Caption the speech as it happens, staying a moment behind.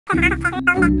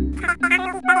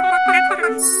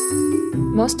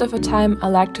Most of the time I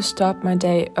like to start my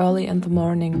day early in the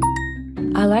morning.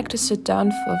 I like to sit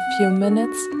down for a few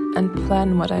minutes and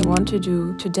plan what I want to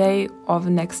do today or the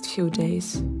next few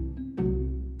days.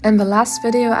 In the last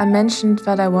video I mentioned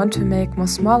that I want to make more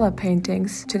smaller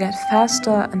paintings to get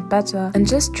faster and better and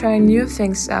just try new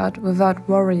things out without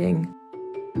worrying.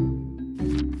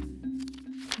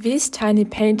 These tiny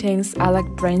paintings are like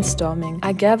brainstorming.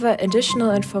 I gather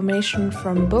additional information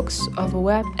from books or the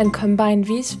web and combine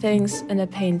these things in a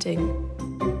painting.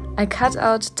 I cut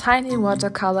out tiny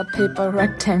watercolor paper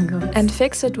rectangles and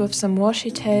fix it with some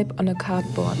washi tape on a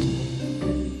cardboard.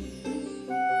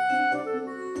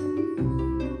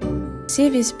 See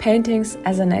these paintings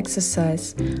as an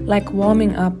exercise, like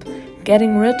warming up,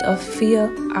 getting rid of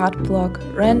fear, art block,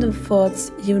 random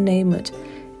thoughts, you name it.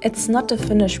 It's not a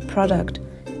finished product.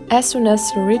 As soon as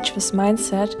you reach this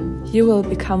mindset, you will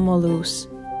become more loose.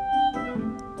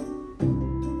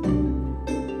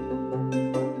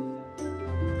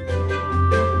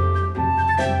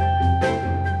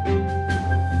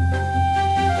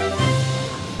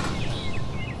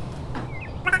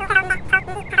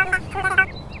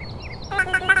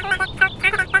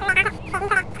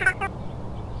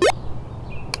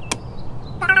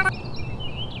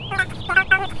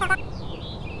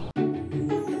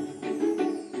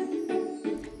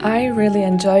 I really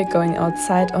enjoy going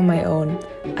outside on my own.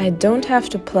 I don't have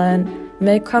to plan,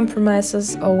 make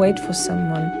compromises or wait for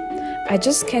someone. I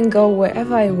just can go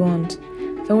wherever I want.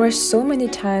 There were so many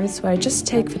times where I just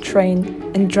take the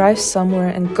train and drive somewhere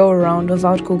and go around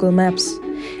without Google Maps.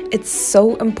 It's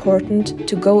so important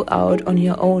to go out on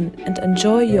your own and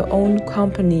enjoy your own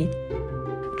company.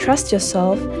 Trust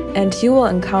yourself and you will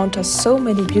encounter so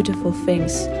many beautiful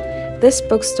things. This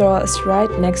bookstore is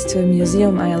right next to a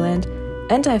museum island,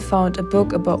 and I found a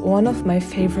book about one of my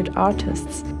favorite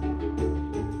artists.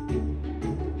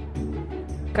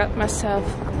 Got myself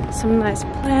some nice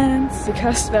plants,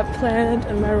 because that plant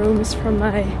in my room is from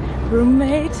my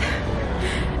roommate.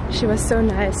 She was so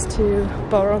nice to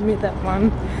borrow me that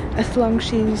one, as long as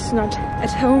she's not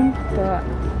at home, but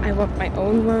I want my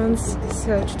own ones.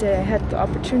 So today I had the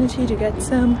opportunity to get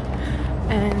some,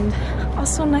 and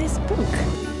also a nice book.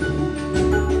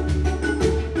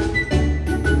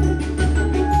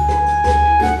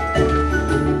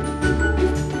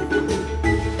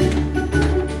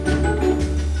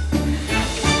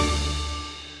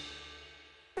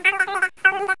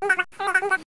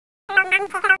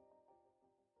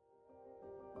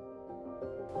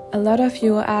 A lot of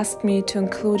you asked me to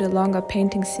include a longer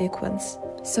painting sequence,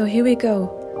 so here we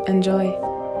go. Enjoy!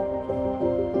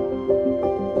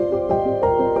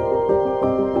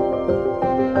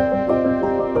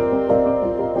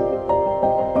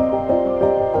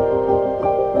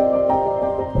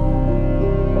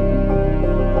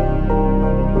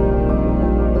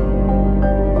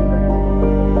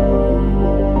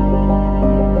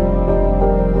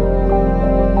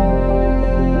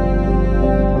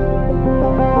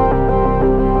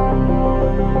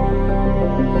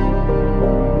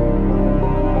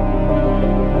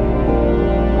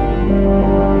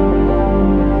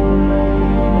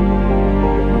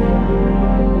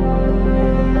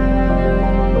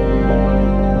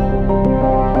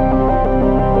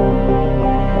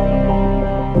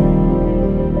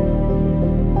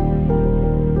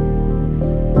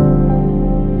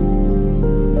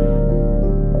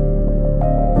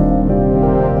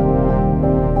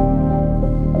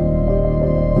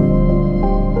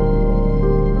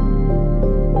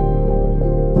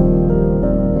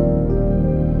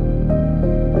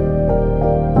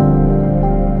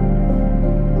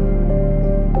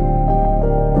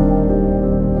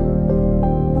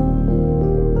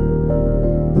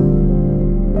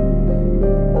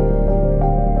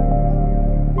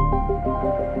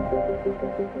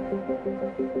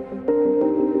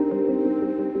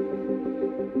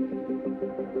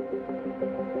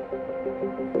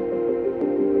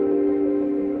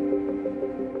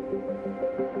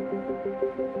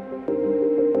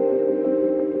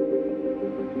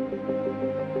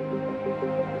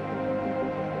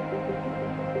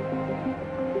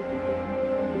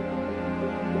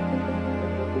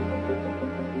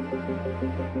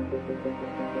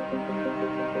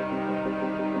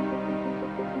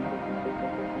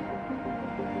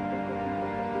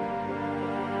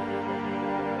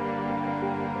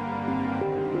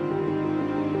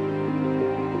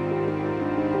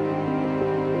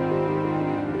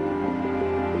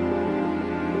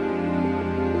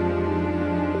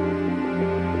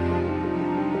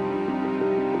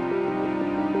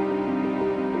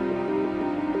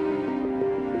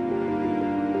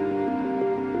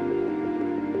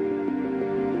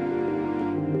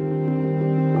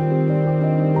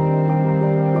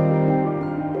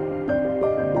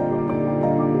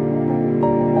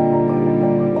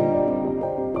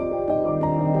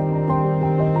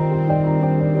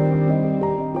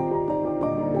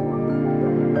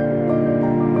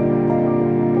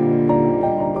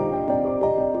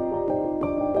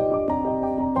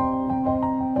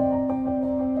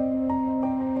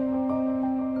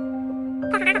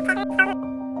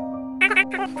 A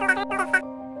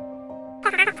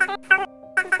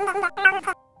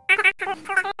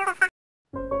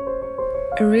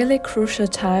really crucial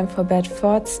time for bad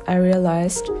thoughts, I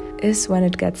realized, is when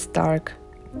it gets dark.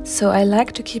 So I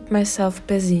like to keep myself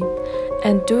busy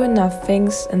and do enough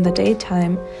things in the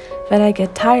daytime that I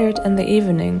get tired in the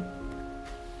evening.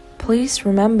 Please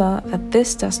remember that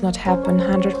this does not happen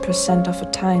 100% of the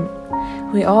time.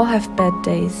 We all have bad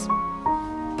days.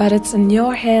 But it's in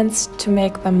your hands to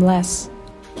make them less.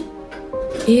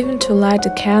 Even to light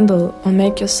a candle or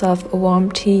make yourself a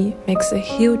warm tea makes a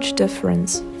huge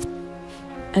difference.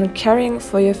 And caring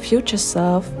for your future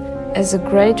self is a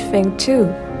great thing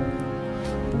too.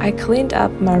 I cleaned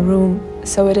up my room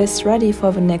so it is ready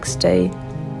for the next day.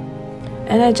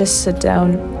 And I just sit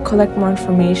down, collect more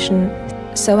information,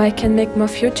 so I can make more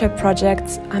future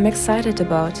projects I'm excited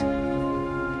about.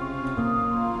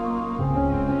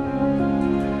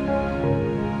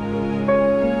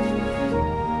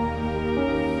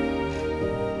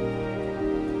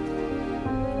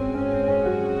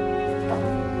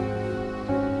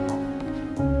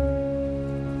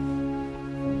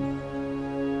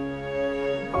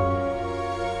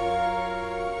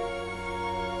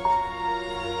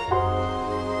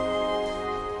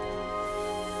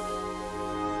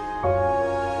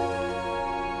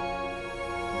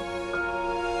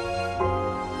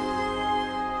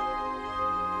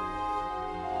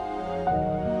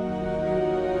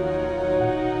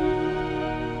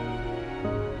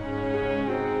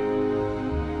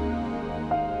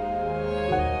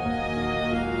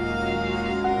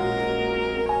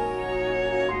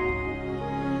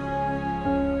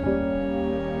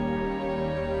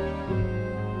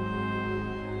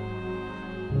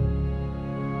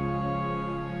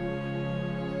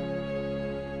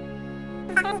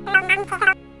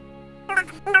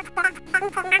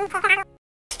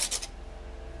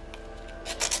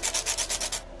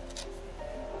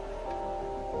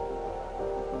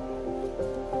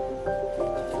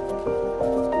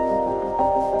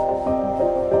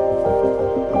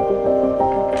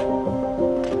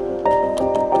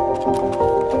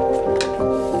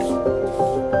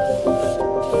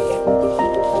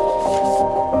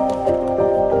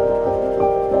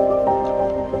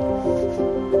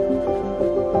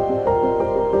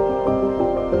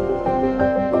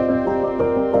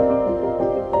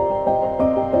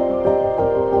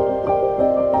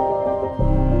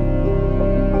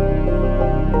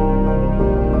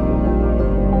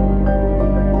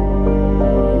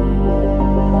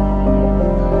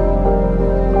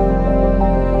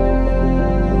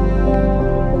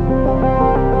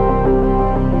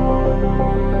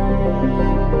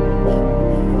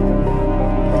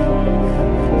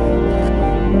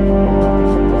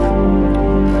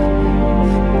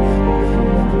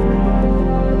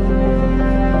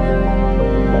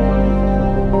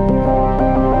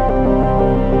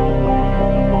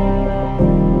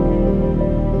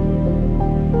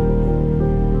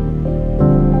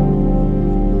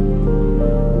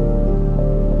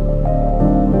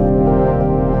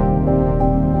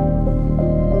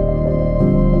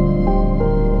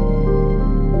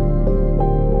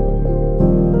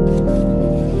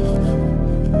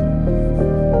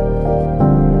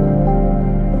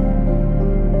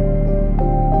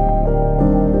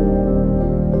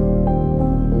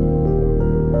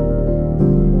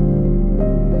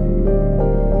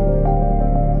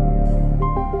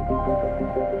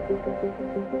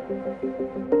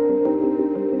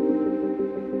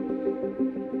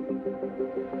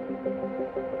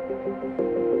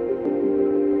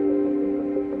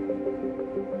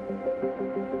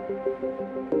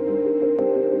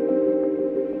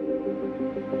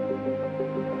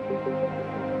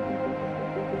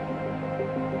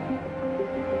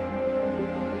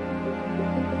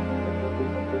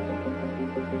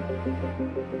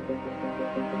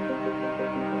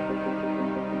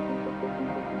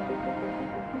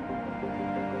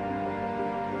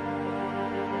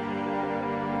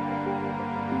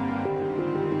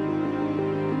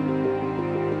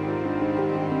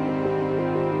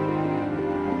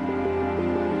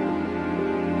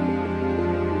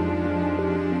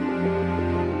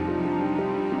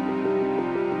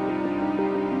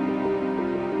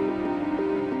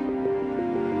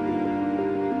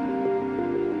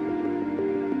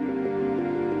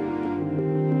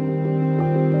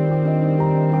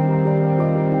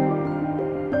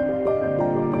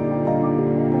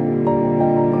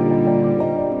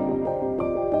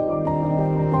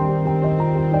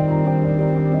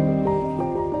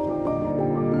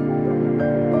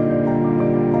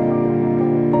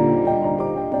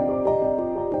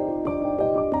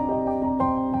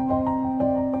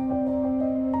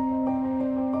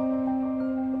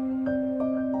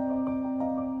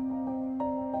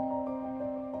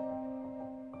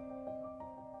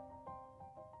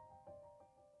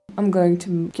 I'm going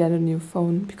to get a new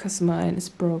phone because mine is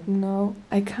broken now.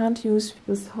 I can't use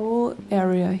this whole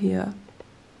area here.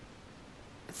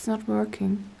 It's not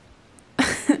working.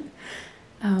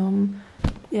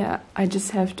 Yeah, I just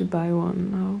have to buy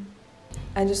one now.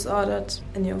 I just ordered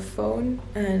a new phone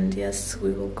and yes,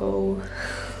 we will go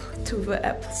to the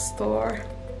Apple Store.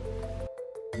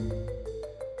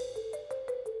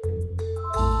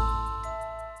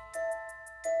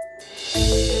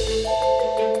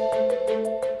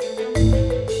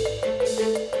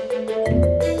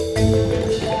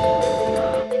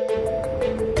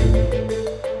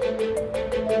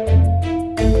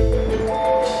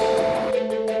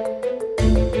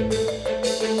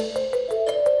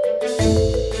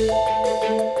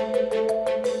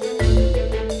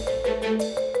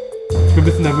 Ich bin ein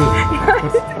bisschen nervös.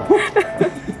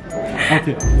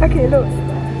 Okay. Okay, los.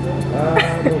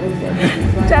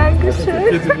 Dankeschön.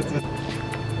 Bitte, bitte.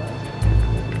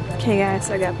 Okay guys,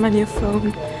 I got my new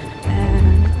phone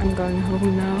and I'm going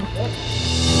home now.